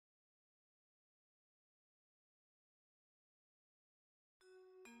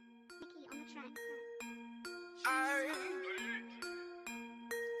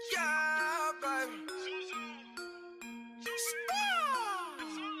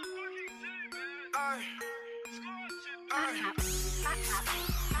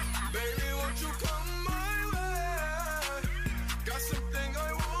Baby, won't you come my way? Got something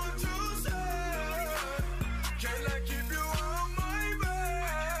I want to say. Can't I keep you on my way?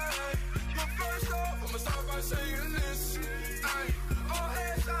 But first off, I'ma start by saying this. All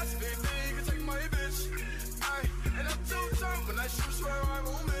hands I speak, you can take my bitch. And I'm too tough when I shoot, swear I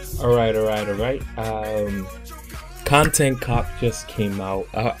won't miss. Alright. Content Cop just came out.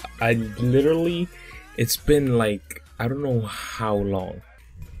 I literally, it's been like, I don't know how long.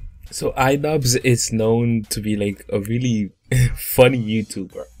 So IDubbbz is known to be like a really funny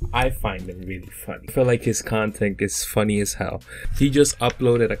YouTuber. I find him really funny. I feel like his content is funny as hell. He just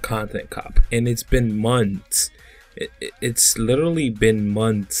uploaded a Content Cop and it's been months. It's literally been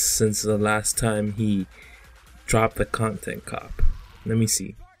months since the last time he dropped the Content Cop. Let me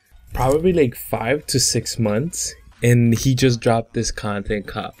see. Probably like 5 to 6 months, and he just dropped this Content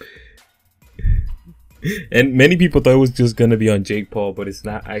Cop. And many people thought it was just gonna be on Jake Paul, but it's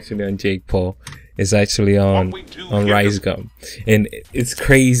not actually on Jake Paul. It's actually on RiceGum, and it's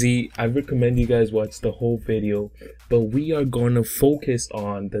crazy. I recommend you guys watch the whole video, but we are gonna focus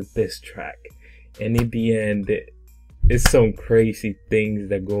on the diss track, and in the end, it's some crazy things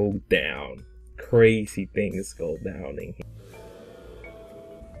that go down. Crazy things go down in here.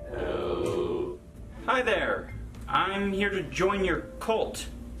 Hello. Hi there. I'm here to join your cult.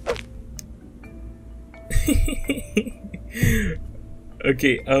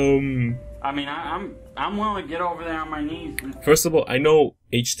 Okay, I mean, I'm willing to get over there on my knees. First of all, I know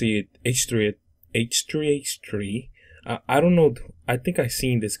H3H3. I don't know. I think I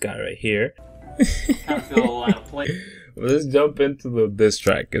seen this guy right here. I feel a lot of play. Let's jump into the diss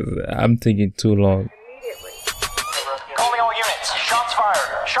track, cause I'm taking too long. Calling all units. Shots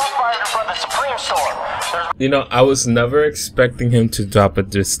fired. Shots fired in front of the Supreme store. You know, I was never expecting him to drop a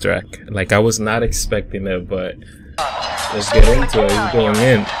diss track. Like, I was not expecting it, but let's get into it. He's going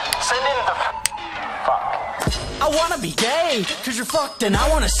in. Send in the fuck. I wanna be gay, cause you're fucked and I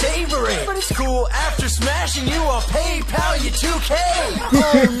wanna savor it. But it's cool, after smashing you, I'll PayPal you 2K.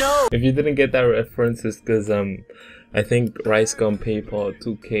 Oh no. If you didn't get that reference, it's cause I think RiceGum PayPal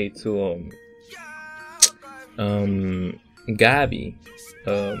 2K to Gabby.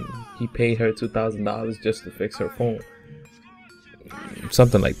 He paid her $2,000 just to fix her phone.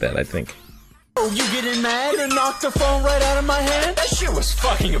 Something like that, I think. Oh, you getting mad and knocked the phone right out of my hand? That shit was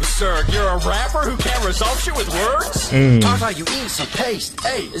fucking absurd. You're a rapper who can't resolve shit with words? Talk like you eat some paste.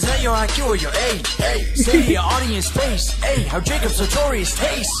 Hey, is that your IQ or your age? Hey, say to your audience face. Hey, how Jacob Sartorius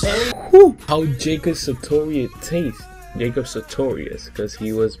tastes. Hey. Whew. How Jacob Sartorius tastes. Jacob Sartorius, because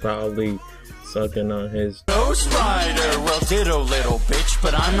he was probably sucking on his Ghost Rider, well ditto little bitch,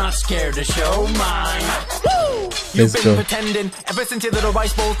 but I'm not scared to show mine. Woo! You've been pretending ever since your little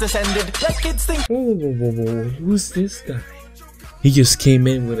rice bowls descended. Let kids think. Whoa. Who's this guy? He just came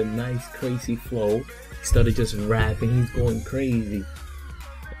in with a nice crazy flow. He started just rapping. He's going crazy.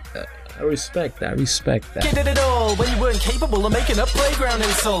 I respect that. You did it all when you weren't capable of making up playground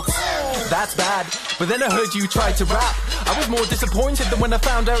insults. That's bad. But then I heard you tried to rap. I was more disappointed than when I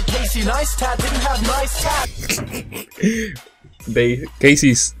found out Casey Neistat didn't have nice tat.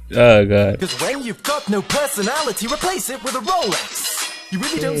 Casey's, oh god. Because when you've got no personality, replace it with a Rolex. You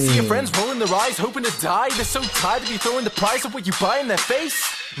really don't see your friends rolling their eyes, hoping to die. They're so tired to be throwing the price of what you buy in their face.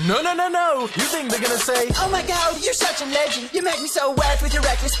 No. You think they're gonna say, oh my god, you're such a legend. You make me so wet with your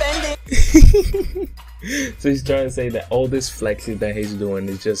reckless spending. So he's trying to say that all this flexing that he's doing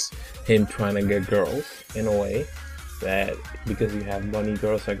is just him trying to get girls, in a way. That because you have money,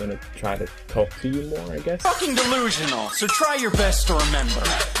 girls are gonna try to talk to you more, I guess. Fucking delusional, so try your best to remember.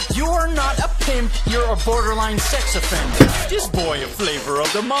 You're not a pimp, you're a borderline sex offender. This boy a flavor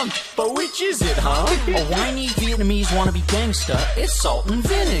of the month, but which is it, huh? A whiny Vietnamese wannabe gangster, it's salt and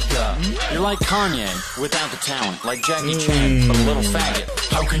vinegar. You're like Kanye, without the talent, like Jackie Chan, but a little faggot.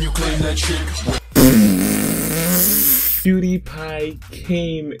 How can you claim that shit? PewDiePie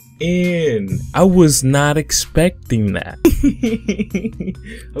came in. I was not expecting that.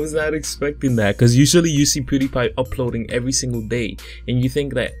 I was not expecting that, because usually you see PewDiePie uploading every single day and you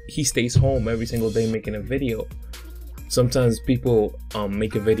think that he stays home every single day making a video. Sometimes people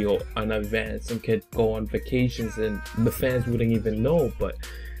make a video in advance and can go on vacations and the fans wouldn't even know, but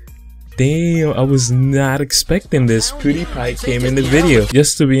damn, I was not expecting this. PewDiePie came in the video.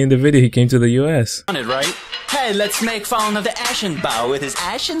 Just to be in the video, he came to the US. Right? Hey, let's make fun of the Ashen Bow with his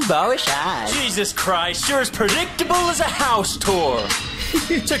ashen bowish eyes. Jesus Christ, you're as predictable as a house tour.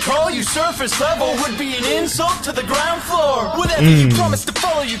 To call you surface level would be an insult to the ground floor. Whatever you promise to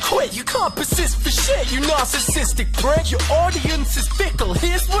follow, you quit. You can't persist for shit, you narcissistic prick. Your audience is fickle,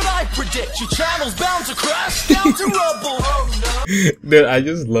 here's what I predict. Your channel's bound to crash down to rubble. Oh no. Dude, I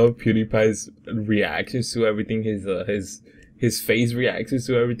just love PewDiePie's reactions to everything. His face reactions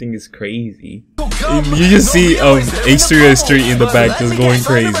to everything is crazy. You just see H3H3 in the back just going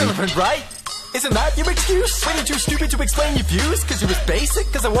crazy. Right? Isn't that your excuse? When you're too stupid to explain your views? Cause you're as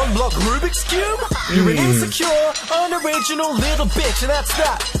basic as a one-block Rubik's Cube? You're an insecure, unoriginal little bitch, and that's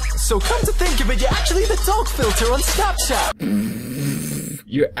that. So come to think of it, you're actually the dog filter on Snapchat.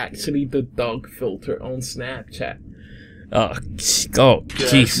 You're actually the dog filter on Snapchat. Oh,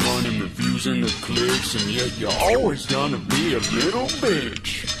 jeez. Money, the views and the clicks, and yet you're always gonna be a little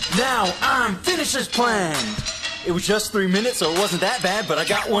bitch. Now I'm finished as planned. It was just 3 minutes, so it wasn't that bad, but I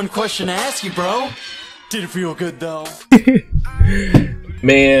got one question to ask you, bro. Did it feel good, though?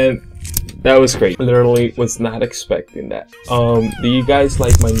 Man, that was great. Literally was not expecting that. Do you guys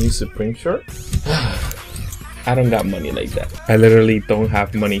like my new Supreme shirt? I don't got money like that. I literally don't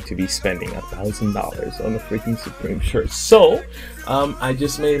have money to be spending $1,000 on a freaking Supreme shirt. So, I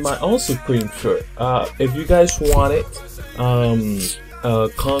just made my own Supreme shirt. If you guys want it,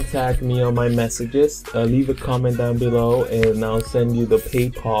 contact me on my messages. Leave a comment down below, and I'll send you the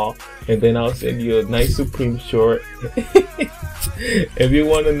PayPal, and then I'll send you a nice Supreme shirt. If you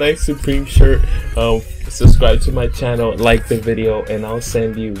want a nice Supreme shirt, subscribe to my channel, like the video, and I'll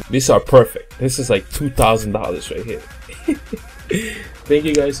send you. These are perfect. This is like $2,000 right here. Thank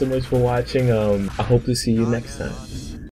you guys so much for watching. I hope to see you next time.